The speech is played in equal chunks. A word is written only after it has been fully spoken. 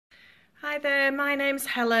Hi there, my name's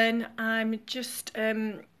Helen. I'm just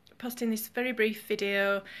posting this very brief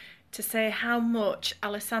video to say how much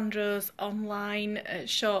Alessandro's online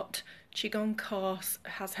short Qigong course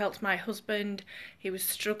has helped my husband. He was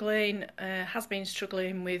struggling, has been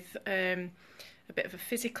struggling with a bit of a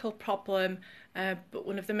physical problem, but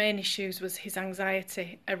one of the main issues was his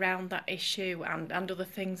anxiety around that issue and other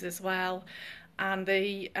things as well. And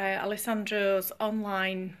the Alessandro's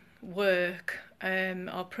online work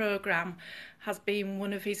or program has been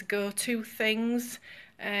one of his go-to things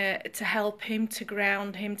to help him, to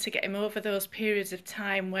ground him, to get him over those periods of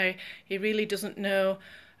time where he really doesn't know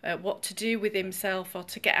what to do with himself, or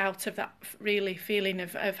to get out of that really feeling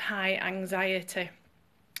of high anxiety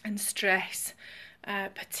and stress,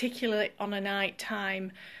 particularly on a night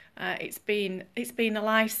time. It's been a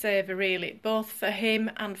lifesaver, really, both for him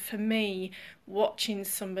and for me, watching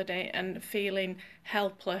somebody and feeling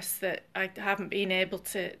helpless that I haven't been able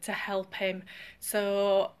to help him.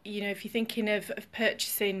 So, you know, if you're thinking of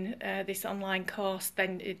purchasing this online course,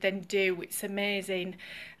 then do. It's amazing.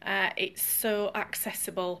 It's so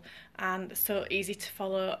accessible and so easy to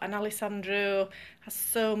follow, and Alessandro has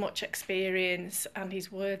so much experience, and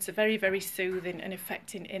his words are very, very soothing and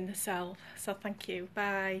affecting in the self. So thank you.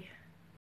 Bye.